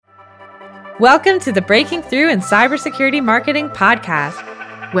Welcome to the Breaking Through in Cybersecurity Marketing podcast,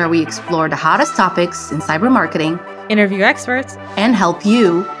 where we explore the hottest topics in cyber marketing, interview experts, and help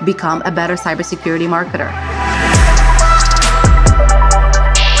you become a better cybersecurity marketer.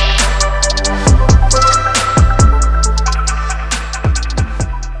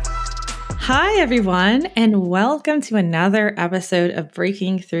 Hi, everyone, and welcome to another episode of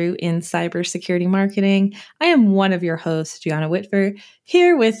Breaking Through in Cybersecurity Marketing. I am one of your hosts, Gianna Whitford,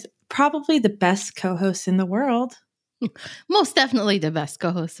 here with probably the best co-host in the world. Most definitely the best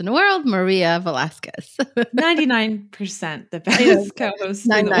co-host in the world, Maria Velasquez. 99% the best co-host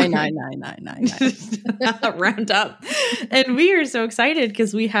in the world. 9999999. Round up. And we are so excited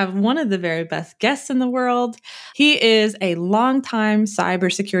because we have one of the very best guests in the world. He is a longtime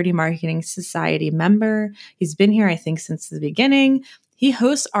Cybersecurity Marketing Society member. He's been here, I think, since the beginning. He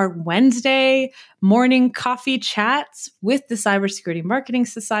hosts our Wednesday morning coffee chats with the Cybersecurity Marketing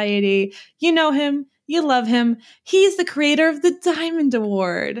Society. You know him. You love him. He's the creator of the Diamond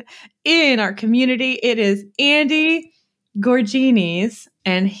Award in our community. It is Andy Tzortzinis,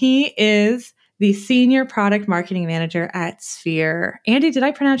 and he is the Senior Product Marketing Manager at Sphere. Andy, did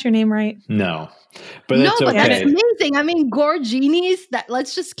I pronounce your name right? No, but that's okay. That's amazing. I mean, Tzortzinis,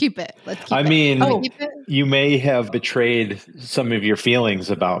 let's just keep it. You may have betrayed some of your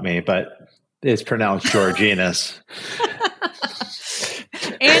feelings about me, but it's pronounced Tzortzinis.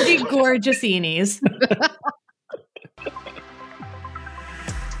 Andy Tzortzinis.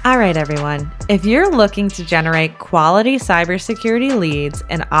 All right, everyone. If you're looking to generate quality cybersecurity leads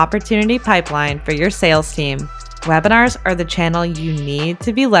and opportunity pipeline for your sales team, webinars are the channel you need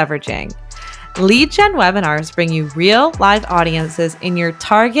to be leveraging. Lead gen webinars bring you real live audiences in your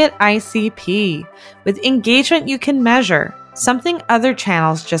target ICP with engagement you can measure, something other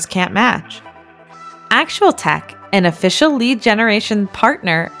channels just can't match. Actual Tech, an official lead generation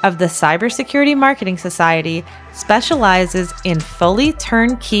partner of the Cybersecurity Marketing Society, specializes in fully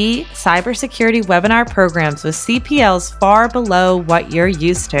turnkey cybersecurity webinar programs with CPLs far below what you're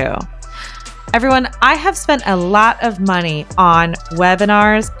used to. Everyone, I have spent a lot of money on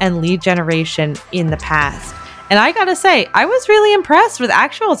webinars and lead generation in the past. And I gotta say, I was really impressed with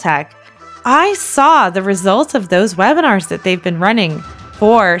Actual Tech. I saw the results of those webinars that they've been running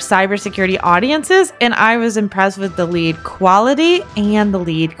for cybersecurity audiences, and I was impressed with the lead quality and the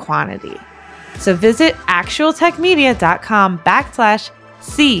lead quantity. So visit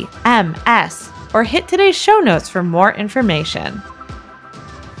actualtechmedia.com/CMS or hit today's show notes for more information.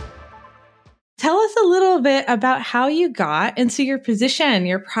 Tell us a little bit about how you got into your position,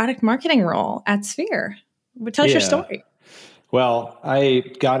 your product marketing role at Sphere. Tell us your story. Well, I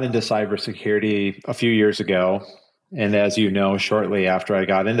got into cybersecurity a few years ago. And as you know, shortly after I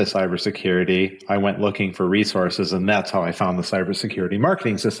got into cybersecurity, I went looking for resources, and that's how I found the Cybersecurity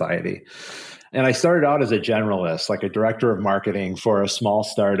Marketing Society. And I started out as a generalist, like a director of marketing for a small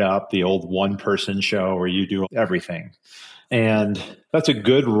startup, the old one-person show where you do everything. And that's a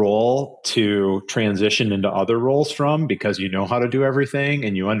good role to transition into other roles from, because you know how to do everything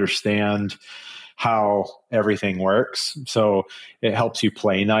and you understand how everything works. So it helps you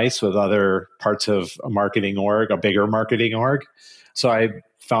play nice with other parts of a marketing org, a bigger marketing org. So I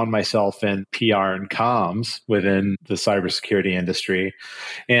found myself in PR and comms within the cybersecurity industry.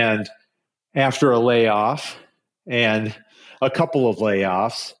 And after a layoff and a couple of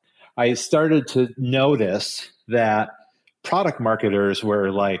layoffs, I started to notice that product marketers were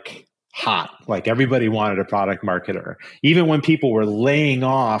like hot. Like everybody wanted a product marketer. Even when people were laying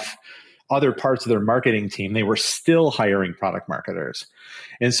off other parts of their marketing team, they were still hiring product marketers.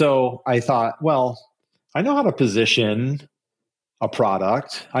 And so I thought, well, I know how to position a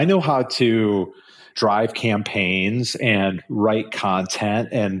product. I know how to drive campaigns and write content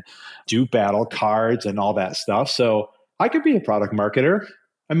and do battle cards and all that stuff. So I could be a product marketer.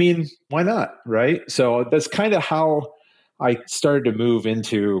 I mean, why not, right? So that's kind of how I started to move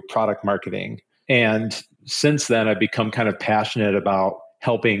into product marketing. And since then, I've become kind of passionate about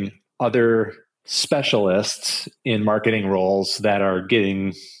helping other specialists in marketing roles that are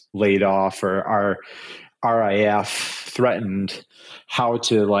getting laid off or are RIF threatened, how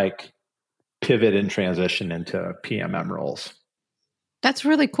to like pivot and transition into PMM roles. That's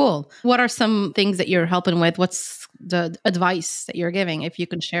really cool. What are some things that you're helping with? What's the advice that you're giving, if you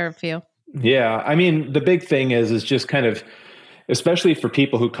can share a few? Yeah, I mean, the big thing is just kind of, especially for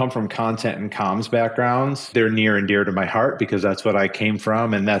people who come from content and comms backgrounds, they're near and dear to my heart because that's what I came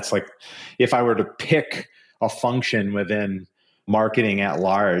from. And that's like, if I were to pick a function within marketing at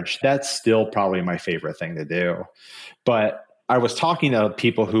large, that's still probably my favorite thing to do. But I was talking to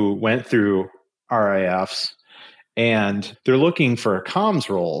people who went through RIFs and they're looking for comms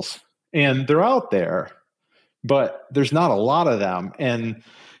roles. And they're out there, but there's not a lot of them. And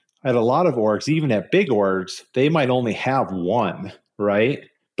at a lot of orgs, even at big orgs, they might only have one, right?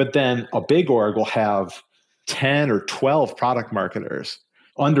 But then a big org will have 10 or 12 product marketers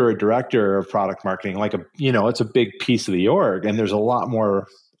under a director of product marketing. Like it's a big piece of the org, and there's a lot more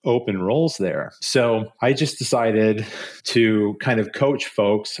open roles there. So I just decided to kind of coach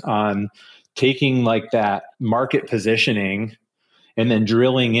folks on taking like that market positioning and then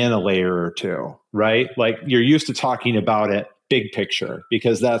drilling in a layer or two, right? Like you're used to talking about it big picture,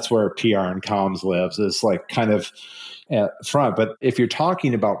 because that's where PR and comms lives, is like kind of at front. But if you're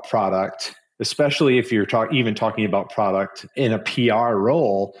talking about product, especially if you're even talking about product in a PR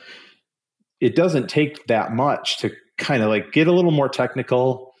role, it doesn't take that much to kind of like get a little more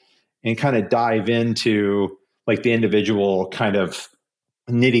technical and kind of dive into like the individual kind of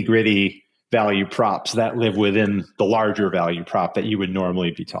nitty gritty value props that live within the larger value prop that you would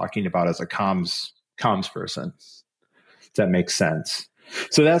normally be talking about as a comms person. Does that make sense?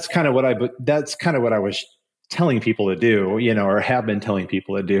 So that's kind of what I was telling people to do, or have been telling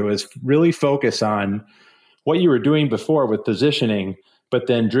people to do, is really focus on what you were doing before with positioning, but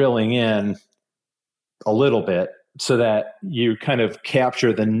then drilling in a little bit so that you kind of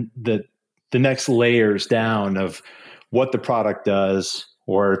capture the next layers down of what the product does,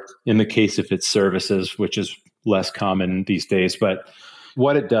 or in the case if it's services, which is less common these days, but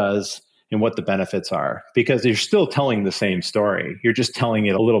what it does and what the benefits are, because you're still telling the same story. You're just telling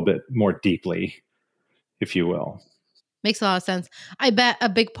it a little bit more deeply, if you will. Makes a lot of sense. I bet a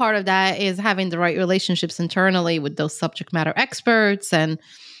big part of that is having the right relationships internally with those subject matter experts and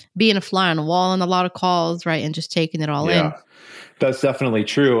being a fly on the wall on a lot of calls, right? And just taking it all in. That's definitely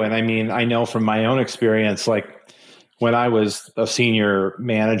true. And I mean, I know from my own experience, like when I was a senior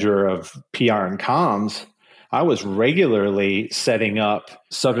manager of PR and comms, I was regularly setting up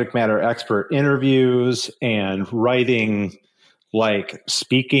subject matter expert interviews and writing like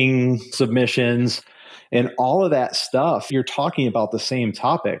speaking submissions and all of that stuff. You're talking about the same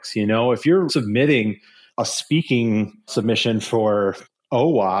topics. If you're submitting a speaking submission for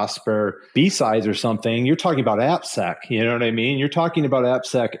OWASP or B-Sides or something, you're talking about AppSec. You know what I mean? You're talking about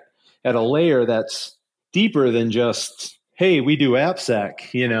AppSec at a layer that's deeper than just, hey, we do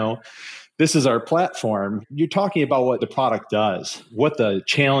AppSec, this is our platform. You're talking about what the product does, what the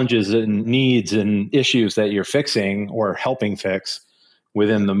challenges and needs and issues that you're fixing or helping fix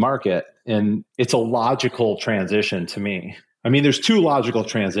within the market. And it's a logical transition to me. I mean, there's two logical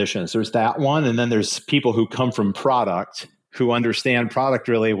transitions. There's that one, and then there's people who come from product, who understand product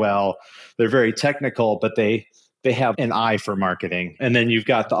really well. They're very technical, but they have an eye for marketing. And then you've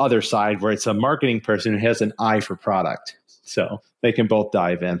got the other side where it's a marketing person who has an eye for product. So they can both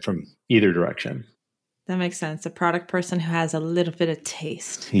dive in from either direction. That makes sense. A product person who has a little bit of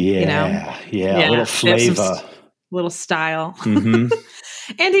taste. Yeah, a little flavor. Little style. Mm-hmm.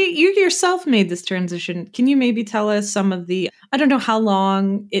 Andy, you yourself made this transition. Can you maybe tell us I don't know how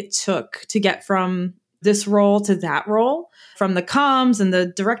long it took to get from this role to that role, from the comms and the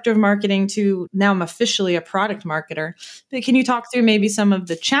director of marketing to now I'm officially a product marketer. But can you talk through maybe some of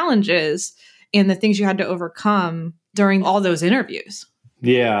the challenges and the things you had to overcome during all those interviews?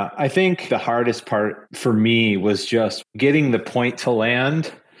 Yeah, I think the hardest part for me was just getting the point to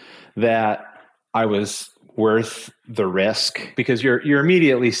land that I was worth the risk, because you're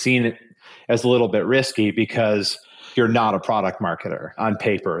immediately seen it as a little bit risky because you're not a product marketer on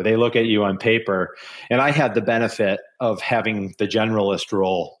paper. They look at you on paper. And I had the benefit of having the generalist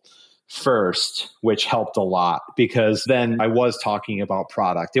role first, which helped a lot, because then I was talking about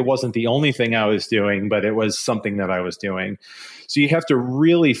product. It wasn't the only thing I was doing, but it was something that I was doing. So you have to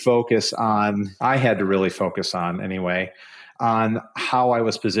really I had to really focus on how I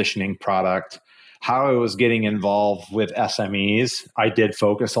was positioning product, how I was getting involved with SMEs. I did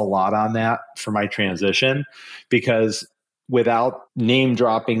focus a lot on that for my transition, because without name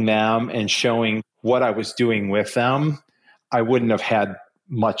dropping them and showing what I was doing with them, I wouldn't have had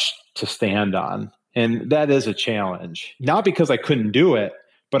much to stand on. And that is a challenge. Not because I couldn't do it,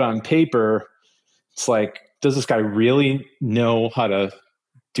 but on paper, it's like, does this guy really know how to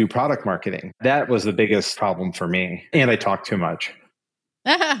do product marketing? That was the biggest problem for me. And I talk too much.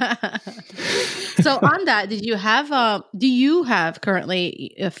 So on that, do you have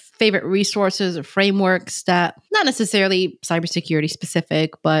currently favorite resources or frameworks that not necessarily cybersecurity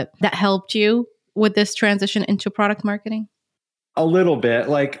specific, but that helped you with this transition into product marketing? A little bit.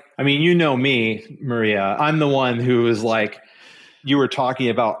 Like, I mean, you know me, Maria, I'm the one who is like, you were talking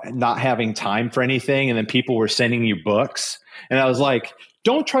about not having time for anything, and then people were sending you books. And I was like,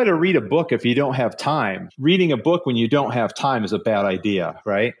 don't try to read a book if you don't have time. Reading a book when you don't have time is a bad idea,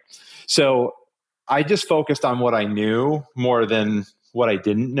 right? So I just focused on what I knew more than what I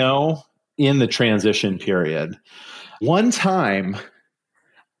didn't know in the transition period. One time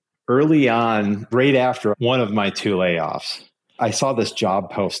early on, right after one of my 2 layoffs, I saw this job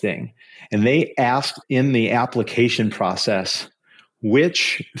posting and they asked in the application process,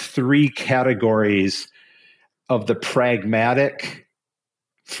 which 3 categories of the pragmatic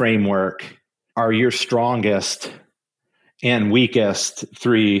framework are your strongest and weakest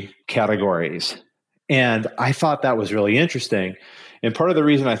 3 categories. And I thought that was really interesting. And part of the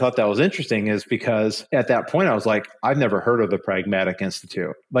reason I thought that was interesting is because at that point I was like, I've never heard of the Pragmatic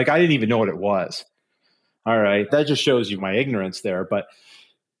Institute. Like, I didn't even know what it was. All right. That just shows you my ignorance there. But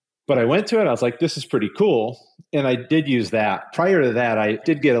I went to it. I was like, this is pretty cool. And I did use that. Prior to that, I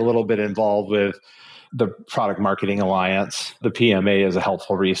did get a little bit involved with the Product Marketing Alliance. The PMA is a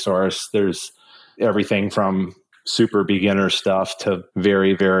helpful resource. There's everything from super beginner stuff to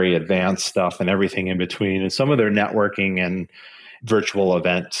very, very advanced stuff and everything in between. And some of their networking and virtual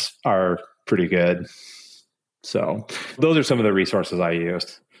events are pretty good. So those are some of the resources I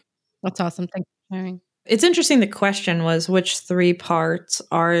used. That's awesome. Thanks for sharing. It's interesting. The question was, which 3 parts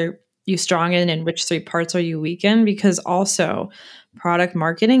are you strong in and which 3 parts are you weak in? Because also product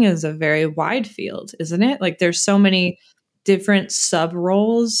marketing is a very wide field, isn't it? Like, there's so many different sub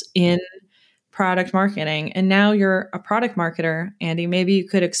roles in product marketing. And now you're a product marketer, Andy. Maybe you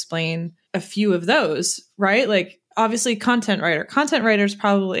could explain a few of those, right? Like, obviously content writer. Content writer is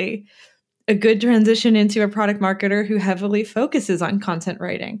probably a good transition into a product marketer who heavily focuses on content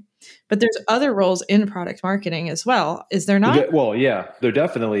writing. But there's other roles in product marketing as well. Is there not? Well, yeah, there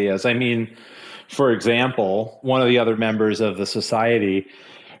definitely is. I mean, for example, one of the other members of the society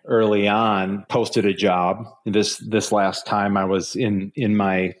early on posted a job. This last time I was in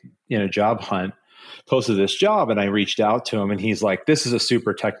a job hunt, posted this job, and I reached out to him, and he's like, this is a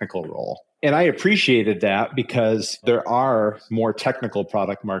super technical role. And I appreciated that because there are more technical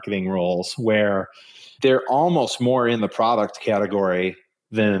product marketing roles where they're almost more in the product category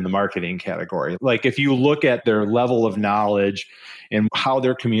than in the marketing category. Like, if you look at their level of knowledge and how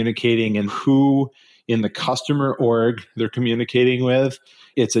they're communicating and who in the customer org they're communicating with,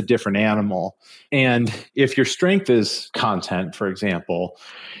 it's a different animal. And if your strength is content, for example,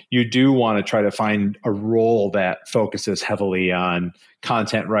 you do want to try to find a role that focuses heavily on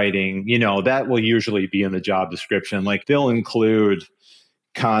content writing. That will usually be in the job description. Like, they'll include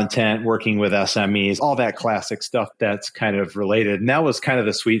content, working with SMEs, all that classic stuff that's kind of related. And that was kind of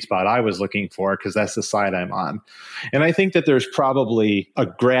the sweet spot I was looking for because that's the side I'm on. And I think that there's probably a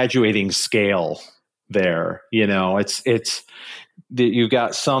graduating scale there. It's you've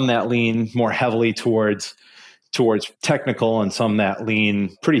got some that lean more heavily towards technical and some that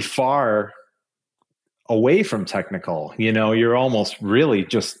lean pretty far away from technical. You're almost really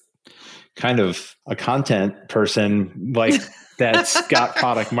just kind of a content person, like, that's got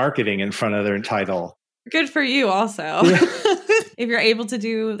product marketing in front of their title. Good for you also. Yeah. If you're able to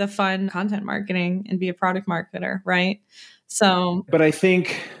do the fun content marketing and be a product marketer, right? So, but I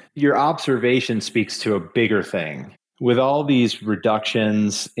think your observation speaks to a bigger thing. With all these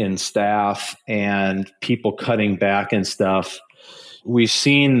reductions in staff and people cutting back and stuff, we've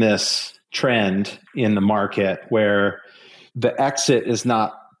seen this trend in the market where the exit is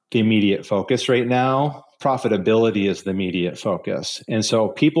not the immediate focus right now. Profitability is the immediate focus. And so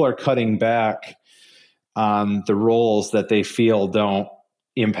people are cutting back on the roles that they feel don't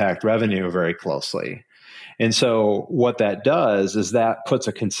impact revenue very closely. And so what that does is that puts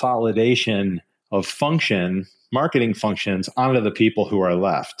a consolidation of marketing functions onto the people who are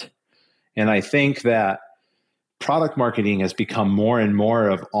left. And I think that product marketing has become more and more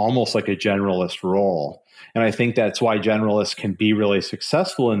of almost like a generalist role. And I think that's why generalists can be really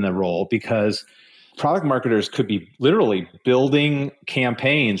successful in the role, because product marketers could be literally building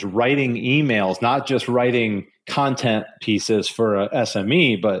campaigns, writing emails, not just writing content pieces for a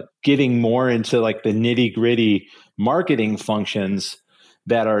SME, but getting more into like the nitty gritty marketing functions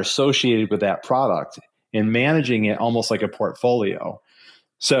that are associated with that product and managing it almost like a portfolio.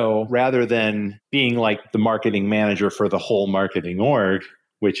 So rather than being like the marketing manager for the whole marketing org,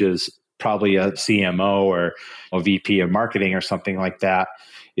 which is probably a CMO or a VP of marketing or something like that,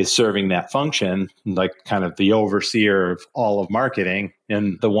 is serving that function, like kind of the overseer of all of marketing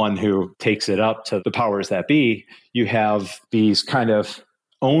and the one who takes it up to the powers that be, you have these kind of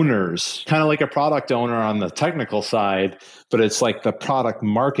owners, kind of like a product owner on the technical side, but it's like the product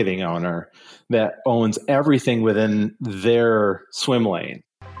marketing owner that owns everything within their swim lane.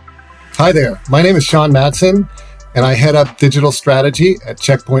 Hi there, my name is Sean Matson, and I head up digital strategy at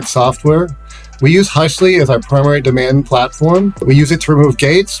Checkpoint Software. We use Hushly as our primary demand platform. We use it to remove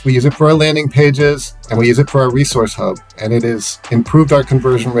gates, we use it for our landing pages, and we use it for our resource hub. And it has improved our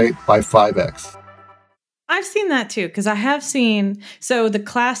conversion rate by 5x. I've seen that too, because I have seen, so the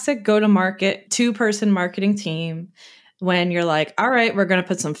classic go-to-market two-person marketing team, when you're like, all right, we're going to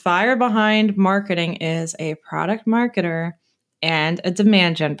put some fire behind marketing, is a product marketer and a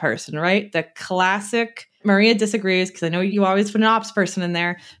demand gen person, right? The classic, Maria disagrees because I know you always put an ops person in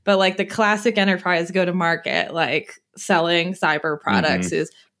there, but like the classic enterprise go-to-market, like selling cyber products is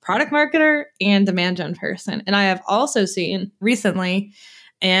product marketer and demand gen person. And I have also seen recently,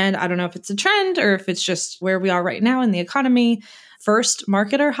 and I don't know if it's a trend or if it's just where we are right now in the economy, first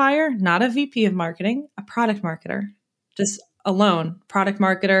marketer hire, not a VP of marketing, a product marketer. Just alone, product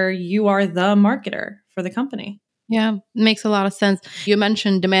marketer, you are the marketer for the company. Yeah, makes a lot of sense. You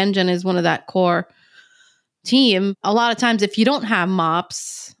mentioned demand gen is one of that core team. A lot of times if you don't have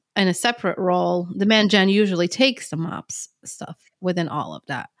MOPS in a separate role, demand gen usually takes the MOPS stuff within all of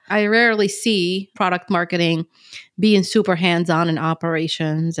that. I rarely see product marketing being super hands-on in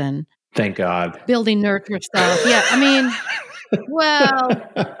operations and thank God. Building nurture stuff. Yeah, I mean, well,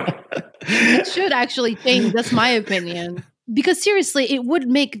 it should actually change. That's my opinion. Because seriously, it would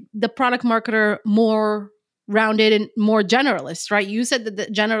make the product marketer more rounded and more generalist, right? You said that the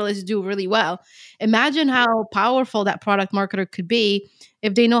generalists do really well. Imagine how powerful that product marketer could be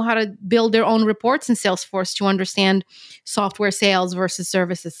if they know how to build their own reports in Salesforce to understand software sales versus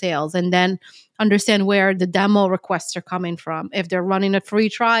services sales, and then understand where the demo requests are coming from. If they're running a free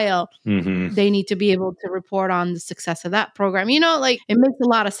trial, they need to be able to report on the success of that program. You know, like it makes a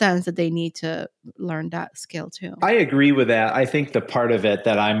lot of sense that they need to learn that skill too. I agree with that. I think the part of it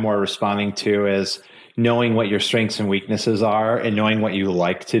that I'm more responding to is knowing what your strengths and weaknesses are and knowing what you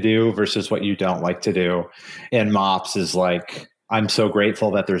like to do versus what you don't like to do. And MOPS is like, I'm so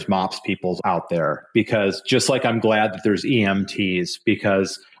grateful that there's MOPS people out there, because just like I'm glad that there's EMTs,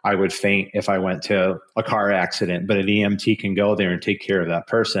 because I would faint if I went to a car accident, but an EMT can go there and take care of that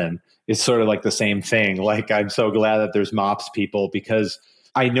person. It's sort of like the same thing. Like, I'm so glad that there's MOPS people because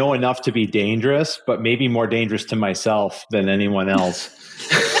I know enough to be dangerous, but maybe more dangerous to myself than anyone else.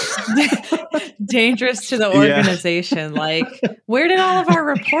 Dangerous to the organization. Yeah. Like, where did all of our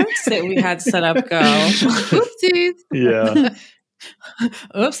reports that we had set up go? Oopsies. Yeah.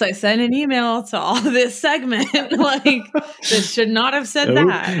 Oops, I sent an email to all this segment. Like, this should not have said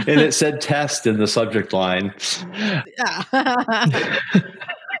that. And it said test in the subject line. Yeah.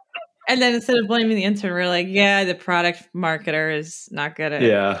 And then instead of blaming the intern, we're like, yeah, the product marketer is not good at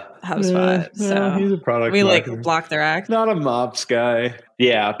HubSpot. So he's a product we marketer. Like block their act. Not a MOPS guy.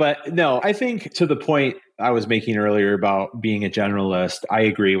 Yeah, but no, I think to the point I was making earlier about being a generalist, I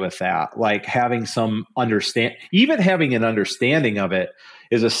agree with that. Like having some even having an understanding of it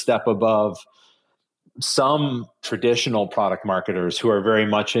is a step above some traditional product marketers who are very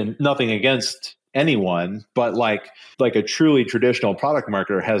much in, nothing against anyone, but like a truly traditional product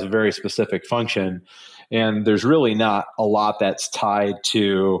marketer has a very specific function. And there's really not a lot that's tied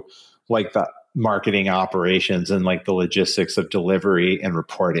to like the marketing operations and like the logistics of delivery and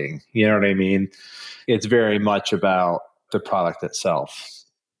reporting. You know what I mean? It's very much about the product itself.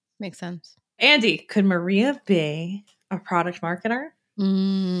 Makes sense. Andy, could Maria be a product marketer?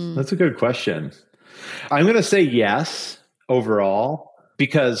 That's a good question. I'm going to say yes overall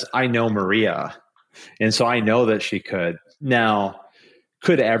because I know Maria. And so I know that she could. Now,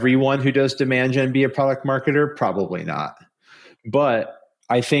 could everyone who does demand gen be a product marketer? Probably not. But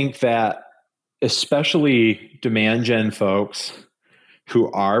I think that especially demand gen folks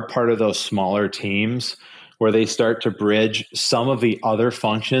who are part of those smaller teams where they start to bridge some of the other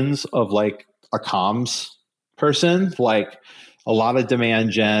functions of like a comms person, like a lot of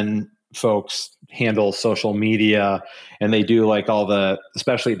demand gen folks handle social media and they do like all the,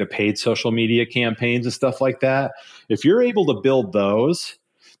 especially the paid social media campaigns and stuff like that. If you're able to build those,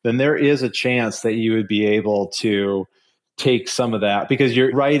 then there is a chance that you would be able to take some of that because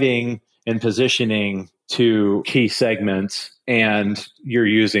you're writing and positioning to key segments and you're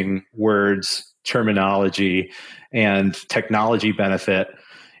using words, terminology, and technology benefit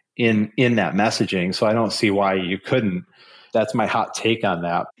in that messaging. So I don't see why you couldn't. That's my hot take on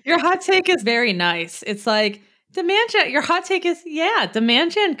that. Your hot take is very nice. It's like demand gen. Your hot take is, yeah,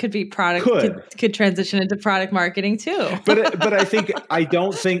 demand gen could be product could transition into product marketing too. But I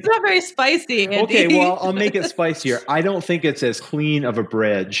don't think it's not very spicy. Andy. Okay, well, I'll make it spicier. I don't think it's as clean of a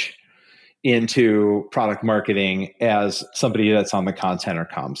bridge into product marketing as somebody that's on the content or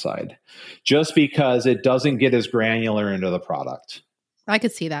comm side, just because it doesn't get as granular into the product. I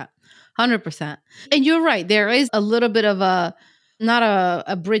could see that. 100%. And you're right. There is a little bit of not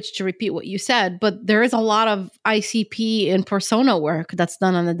a bridge to repeat what you said, but there is a lot of ICP and persona work that's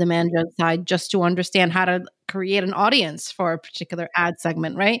done on the demand gen side just to understand how to create an audience for a particular ad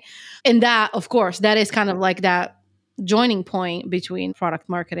segment, right? And that, of course, that is kind of like that joining point between product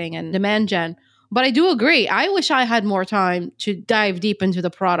marketing and demand gen. But I do agree. I wish I had more time to dive deep into the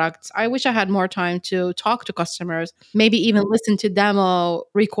products. I wish I had more time to talk to customers, maybe even listen to demo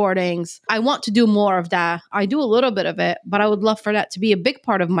recordings. I want to do more of that. I do a little bit of it, but I would love for that to be a big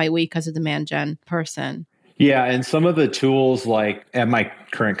part of my week as a demand gen person. Yeah. And some of the tools, like at my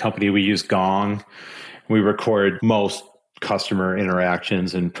current company, we use Gong. We record most customer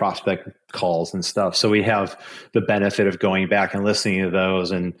interactions and prospect calls and stuff. So we have the benefit of going back and listening to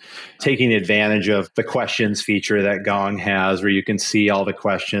those and taking advantage of the questions feature that Gong has, where you can see all the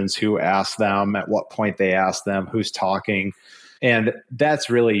questions, who asked them, at what point they asked them, who's talking. And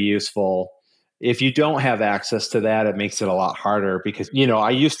that's really useful. If you don't have access to that, it makes it a lot harder because, I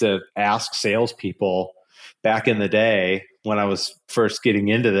used to ask salespeople back in the day when I was first getting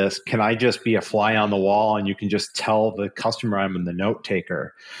into this, can I just be a fly on the wall and you can just tell the customer I'm the note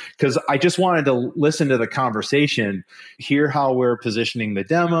taker? Because I just wanted to listen to the conversation, hear how we're positioning the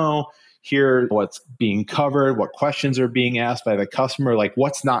demo, hear what's being covered, what questions are being asked by the customer, like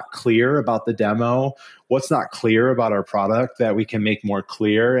what's not clear about the demo, what's not clear about our product that we can make more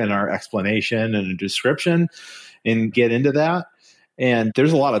clear in our explanation and a description and get into that. And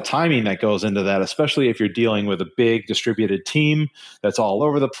there's a lot of timing that goes into that, especially if you're dealing with a big distributed team that's all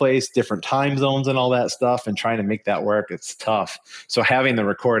over the place, different time zones and all that stuff, and trying to make that work, it's tough. So having the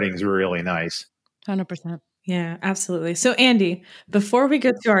recordings are really nice. 100%. Yeah, absolutely. So Andy, before we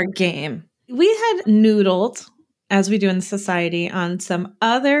go to our game, we had noodled, as we do in society, on some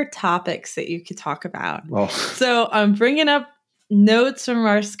other topics that you could talk about. Oh. So I'm bringing up notes from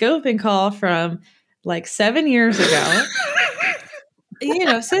our scoping call from like 7 years ago.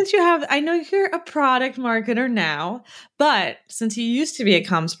 Since I know you're a product marketer now, but since you used to be a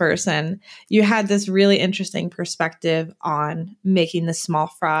comms person, you had this really interesting perspective on making the small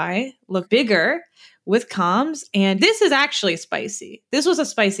fry look bigger with comms. And this is actually spicy. This was a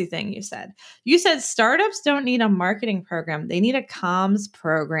spicy thing you said. You said startups don't need a marketing program. They need a comms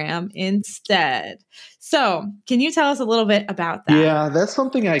program instead. So can you tell us a little bit about that? Yeah, that's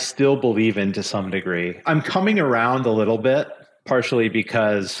something I still believe in to some degree. I'm coming around a little bit, partially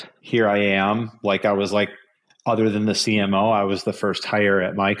because here I am. Other than the CMO, I was the first hire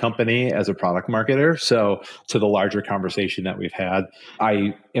at my company as a product marketer. So to the larger conversation that we've had,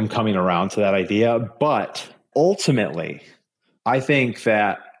 I am coming around to that idea. But ultimately, I think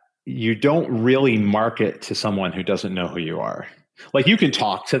that you don't really market to someone who doesn't know who you are. Like you can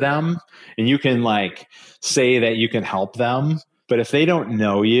talk to them and you can say that you can help them. But if they don't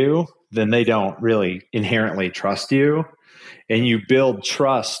know you, then they don't really inherently trust you. And you build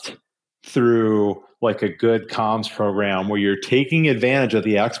trust through a good comms program where you're taking advantage of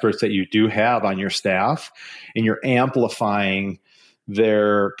the experts that you do have on your staff and you're amplifying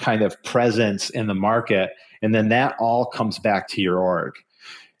their kind of presence in the market. And then that all comes back to your org.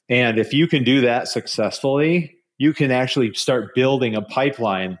 And if you can do that successfully, you can actually start building a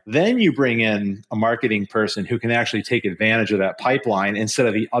pipeline. Then you bring in a marketing person who can actually take advantage of that pipeline instead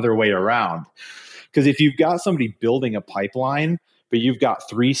of the other way around. Because if you've got somebody building a pipeline, but you've got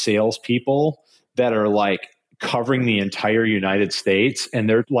 3 salespeople that are covering the entire United States and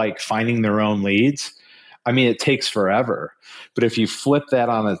they're finding their own leads, I mean, it takes forever. But if you flip that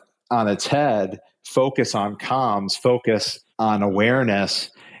on its head, focus on comms, focus on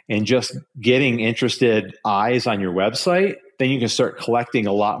awareness, and just getting interested eyes on your website, then you can start collecting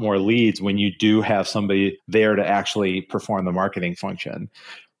a lot more leads when you do have somebody there to actually perform the marketing function.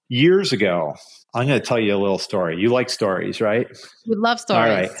 Years ago, I'm going to tell you a little story. You like stories, right? We love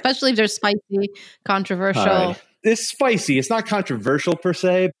stories, especially if they're spicy, controversial. Right. It's spicy. It's not controversial per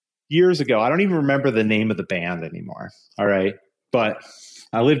se. Years ago, I don't even remember the name of the band anymore. All right. But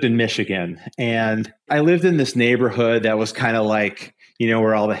I lived in Michigan and I lived in this neighborhood that was kind of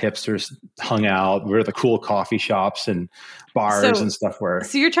where all the hipsters hung out, where the cool coffee shops and bars and stuff were.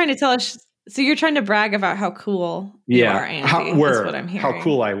 So you're trying to tell us, you're trying to brag about how cool you are, Andy. That's what I'm hearing. How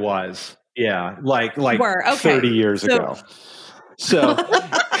cool I was. Yeah. Okay. 30 years ago. So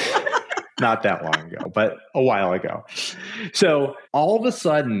not that long ago, but a while ago. So all of a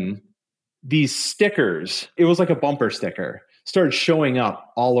sudden, these stickers, it was like a bumper sticker, started showing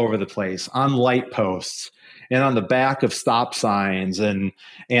up all over the place on light posts and on the back of stop signs and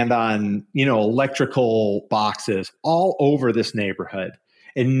on, electrical boxes all over this neighborhood.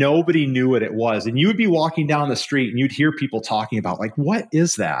 And nobody knew what it was. And you would be walking down the street and you'd hear people talking about what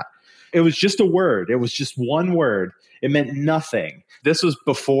is that? It was just a word. It was just one word. It meant nothing. This was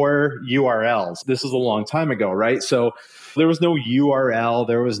before URLs. This is a long time ago, right? So there was no URL.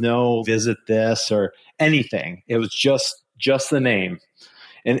 There was no visit this or anything. It was just the name.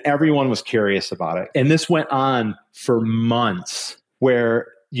 And everyone was curious about it. And this went on for months where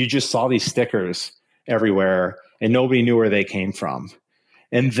you just saw these stickers everywhere and nobody knew where they came from.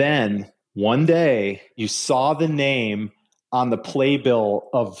 And then one day you saw the name on the playbill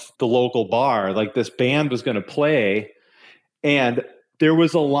of the local bar, like this band was going to play. And there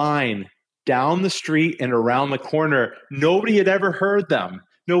was a line down the street and around the corner. Nobody had ever heard them.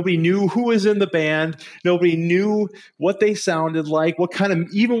 Nobody knew who was in the band. Nobody knew what they sounded like, what kind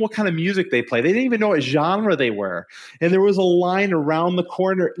of music they played. They didn't even know what genre they were. And there was a line around the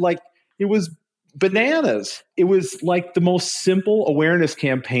corner. Like, it was bananas. It was like the most simple awareness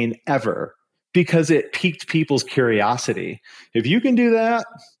campaign ever because it piqued people's curiosity. If you can do that,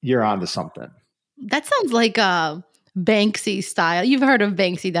 you're onto something. That sounds like a Banksy style. You've heard of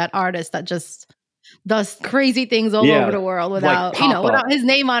Banksy, that artist that just does crazy things all over the world without, like without his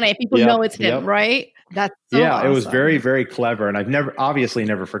name on it. People know it's him, right? That's so awesome. It was very, very clever. And I've never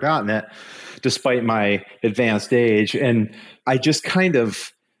forgotten it, despite my advanced age. And I just kind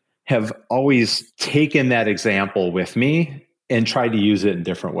of have always taken that example with me and tried to use it in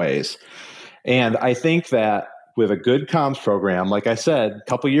different ways. And I think that with a good comms program, like I said a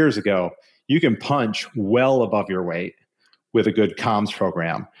couple years ago, you can punch well above your weight with a good comms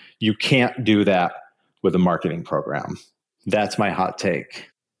program. You can't do that with a marketing program. That's my hot take.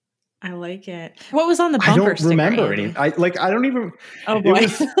 I like it. What was on the bumper I don't sticker, remember Andy? any. I don't even. Oh boy.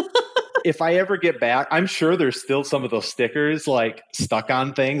 If I ever get back, I'm sure there's still some of those stickers like stuck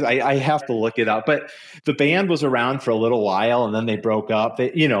on things. I have to look it up. But the band was around for a little while and then they broke up.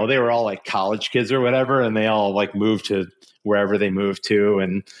 They were all like college kids or whatever, and they all like moved to wherever they moved to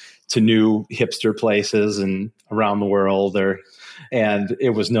and to new hipster places and around the world. And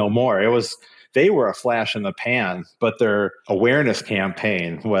it was no more. They were a flash in the pan, but their awareness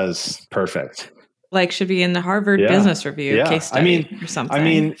campaign was perfect. Like should be in the Harvard Business Review case study or something. I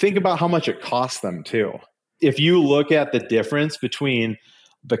mean, think about how much it costs them too. If you look at the difference between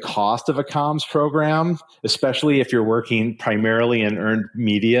the cost of a comms program, especially if you're working primarily in earned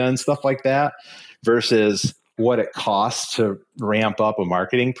media and stuff like that, versus what it costs to ramp up a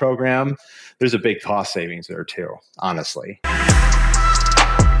marketing program, there's a big cost savings there too, honestly.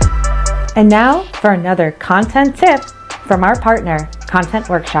 And now for another content tip from our partner, Content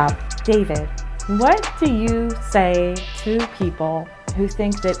Workshop. David, what do you say to people who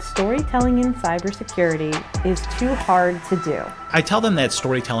think that storytelling in cybersecurity is too hard to do? I tell them that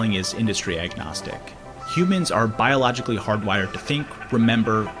storytelling is industry agnostic. Humans are biologically hardwired to think,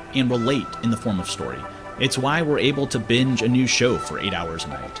 remember, and relate in the form of story. It's why we're able to binge a new show for 8 hours a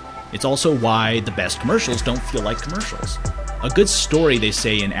night. It's also why the best commercials don't feel like commercials. A good story, they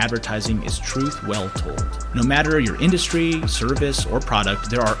say in advertising, is truth well told. No matter your industry, service, or product,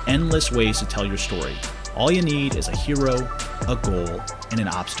 there are endless ways to tell your story. All you need is a hero, a goal, and an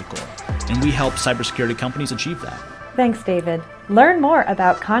obstacle. And we help cybersecurity companies achieve that. Thanks, David. Learn more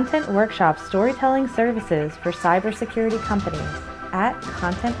about Content Workshop's storytelling services for cybersecurity companies at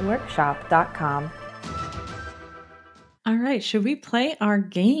contentworkshop.com. All right, should we play our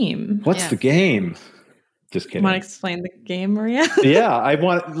game? What's the game? Just kidding. Want to explain the game, Maria? Yeah, I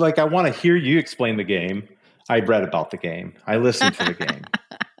want to hear you explain the game. I read about the game. I listened to the game.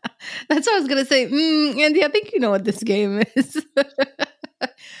 That's what I was going to say. Andy, I think you know what this game is.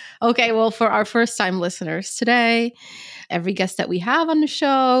 Okay, well, for our first-time listeners today, every guest that we have on the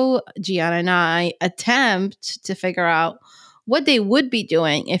show, Gianna and I attempt to figure out what they would be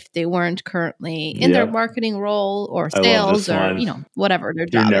doing if they weren't currently in their marketing role or sales or, whatever their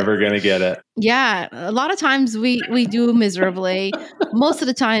job is. You're never going to get it. Yeah. A lot of times we do miserably. Most of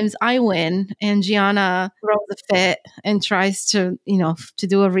the times I win and Gianna throws a fit and tries to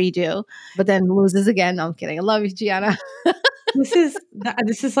do a redo, but then loses again. No, I'm kidding. I love you, Gianna. This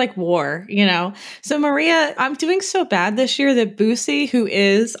is like war, So Maria, I'm doing so bad this year that Boosie, who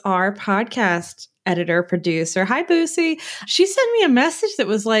is our podcast editor, producer. Hi, Boosie. She sent me a message that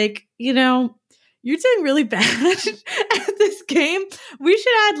was like, you're doing really bad at this game. We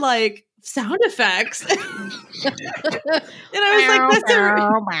should add like sound effects. And I was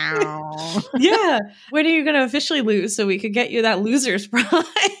like, yeah. When are you going to officially lose so we could get you that loser's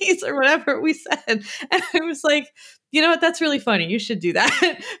prize or whatever we said? And I was like, you know what? That's really funny. You should do that.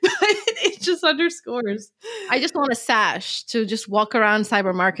 But it just underscores. I just want a sash to just walk around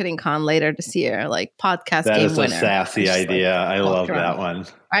Cyber Marketing Con later this year, like podcast that game winner. That is a sassy idea. I love that one.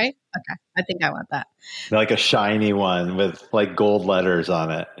 Right? Okay. I think I want that. Like a shiny one with like gold letters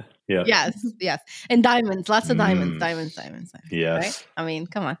on it. Yeah. Yes. And diamonds, lots of diamonds. Yes. Right? I mean,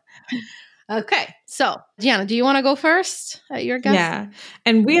 come on. Okay. So, Gianna, do you want to go first at your guess? Yeah.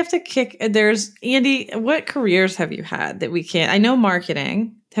 And we have to there's Andy, what careers have you had that we can't? I know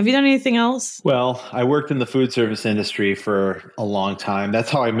marketing. Have you done anything else? Well, I worked in the food service industry for a long time. That's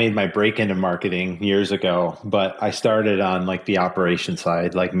how I made my break into marketing years ago. But I started on like the operation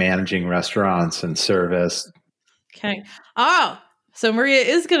side, like managing restaurants and service. Okay. Oh, so Maria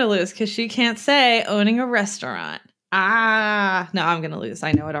is going to lose because she can't say owning a restaurant. No, I'm going to lose.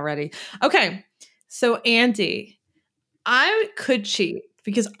 I know it already. Okay. So Andy, I could cheat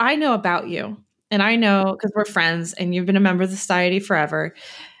because I know about you and I know because we're friends and you've been a member of the society forever.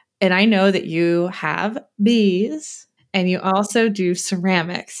 And I know that you have bees and you also do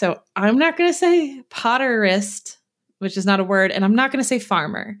ceramics. So I'm not going to say potterist, which is not a word. And I'm not going to say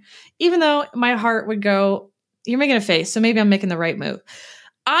farmer, even though my heart would go, you're making a face. So maybe I'm making the right move.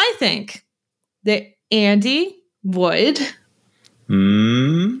 I think that Andy would.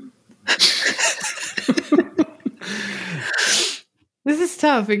 This is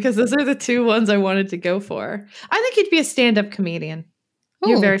tough because those are the two ones I wanted to go for. I think you'd be a stand-up comedian. Ooh,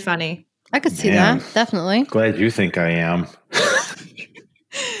 you're very funny. I could see that. Definitely. Glad you think I am.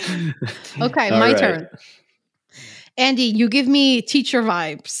 Okay, my turn. Andy, you give me teacher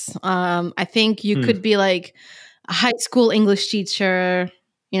vibes. I think you could be like a high school English teacher.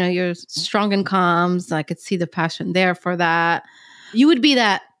 You know, you're strong in comms. I could see the passion there for that. You would be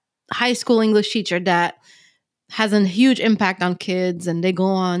that high school English teacher that has a huge impact on kids and they go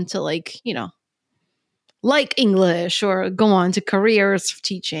on to like English or go on to careers of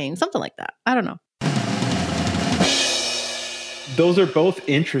teaching, something like that. I don't know. Those are both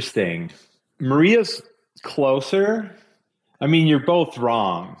interesting. Maria's closer. I mean, you're both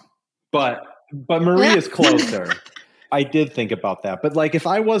wrong, but Maria's closer. I did think about that. But like, if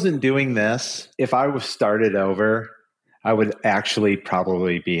I wasn't doing this, if I was started over, I would actually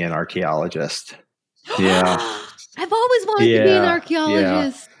probably be an archaeologist. Yeah. I've always wanted to be an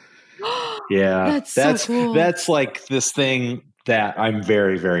archaeologist. Yeah. That's so cool. That's like this thing that I'm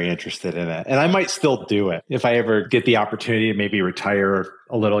very, very interested in it. And I might still do it. If I ever get the opportunity to maybe retire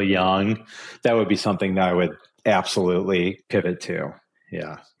a little young, that would be something that I would absolutely pivot to.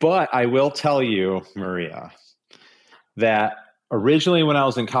 Yeah. But I will tell you, Maria, that originally when I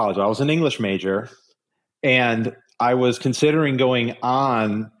was in college, I was an English major and I was considering going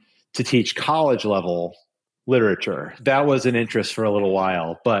on to teach college level literature. That was an interest for a little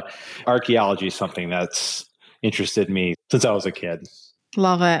while, but archaeology is something that's interested me since I was a kid.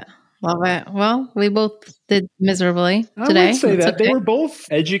 Love it. Well, we both did miserably today. I would say that. Okay. They were both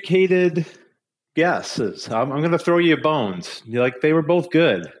educated guesses. I'm going to throw you bones. They were both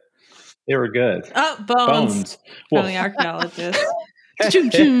good. They were good. Oh, bones. Well, from the archaeologist.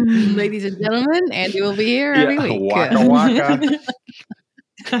 Ladies and gentlemen, Andy will be here every week. Waka.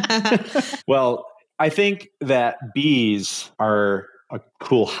 Well, I think that bees are a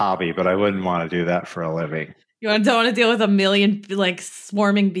cool hobby, but I wouldn't want to do that for a living. You don't want to deal with a million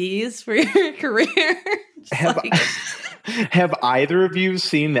swarming bees for your career? Have either of you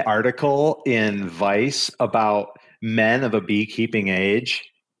seen the article in Vice about men of a beekeeping age?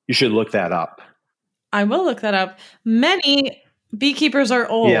 You should look that up. I will look that up. Many beekeepers are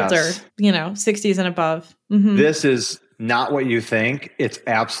older, 60s and above. Mm-hmm. This is not what you think. It's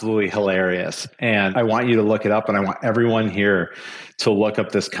absolutely hilarious. And I want you to look it up, and I want everyone here to look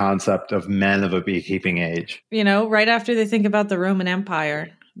up this concept of men of a beekeeping age. Right after they think about the Roman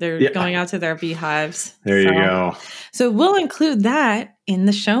Empire, they're going out to their beehives. There you go. So we'll include that in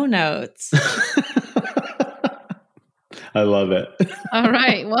the show notes. I love it. All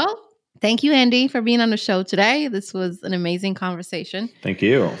right. Well, thank you, Andy, for being on the show today. This was an amazing conversation. Thank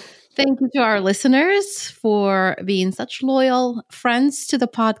you. Thank you to our listeners for being such loyal friends to the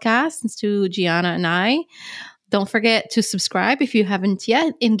podcast and to Gianna and I. Don't forget to subscribe if you haven't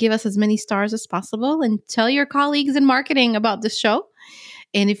yet and give us as many stars as possible and tell your colleagues in marketing about this show.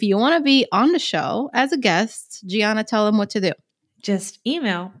 And if you want to be on the show as a guest, Gianna, tell them what to do. Just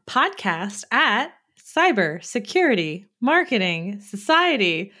email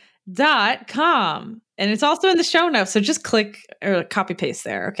podcast@cybersecuritymarketingsociety.com. And it's also in the show notes. So just click or copy paste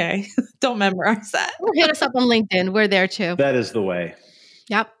there. Okay. Don't memorize that. Or hit us up on LinkedIn. We're there too. That is the way.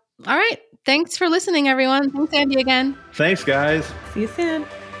 Yep. All right. Thanks for listening, everyone. Thanks, Andy, again. Thanks, guys. See you soon.